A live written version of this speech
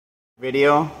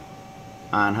Video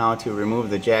on how to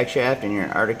remove the jack shaft in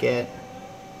your Arctic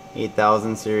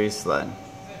 8000 series sled.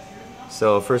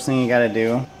 So first thing you got to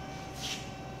do,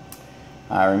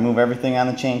 remove everything on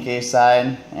the chain case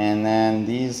side, and then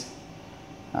these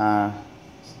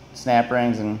snap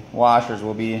rings and washers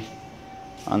will be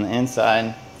on the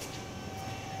inside,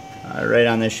 right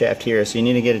on this shaft here. So you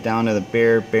need to get it down to the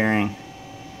bare bearing,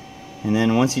 and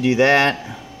then once you do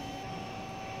that,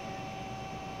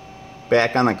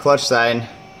 back on the clutch side,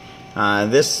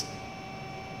 this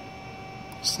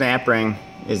snap ring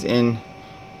is in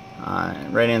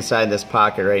right inside this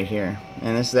pocket right here,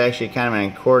 and this is actually kind of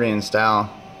an accordion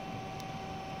style.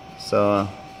 So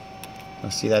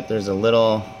you'll see that there's a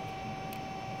little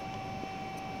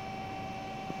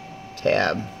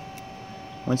tab.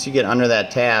 Once you get under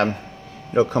that tab,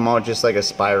 it'll come out just like a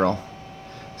spiral.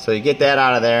 So you get that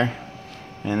out of there,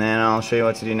 and then I'll show you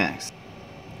what to do next.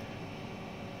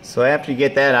 So after you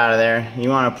get that out of there, you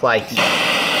want to apply heat. It'll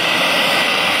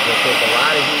take a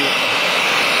lot of heat,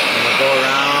 and it'll go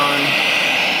around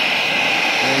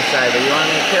the inside, but you want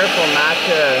to be careful not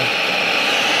to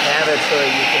have it so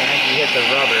you can actually hit the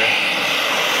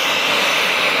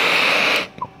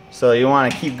rubber. So you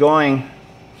want to keep going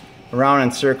around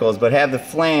in circles, but have the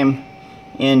flame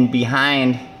in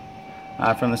behind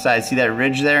from the side. See that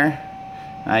ridge there?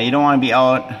 You don't want to be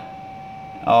out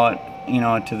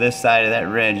to this side of that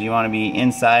ridge. You want to be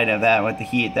inside of that with the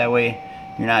heat. That way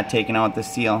you're not taking out the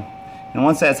seal. And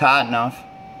once that's hot enough,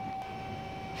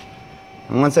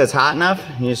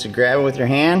 you just grab it with your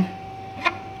hand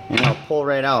and it'll pull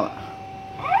right out.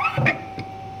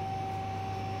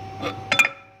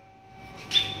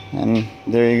 And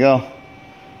there you go.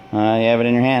 You have it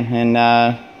in your hand. And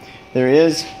there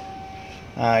is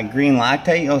green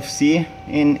Loctite you'll see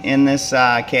in this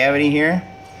cavity here.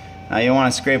 You'll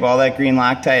want to scrape all that green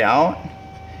Loctite out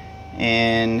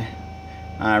and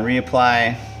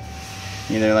reapply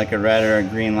either like a red or a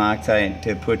green Loctite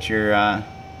to put your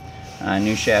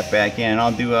new shaft back in. And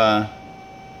I'll do a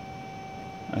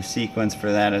sequence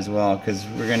for that as well, because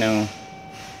we're going to,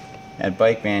 at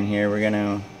Bike Band here, we're going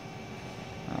to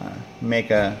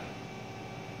make a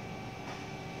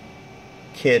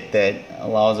kit that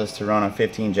allows us to run a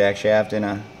 15 jack shaft in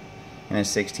a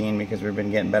 16, because we've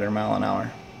been getting better mile an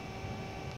hour.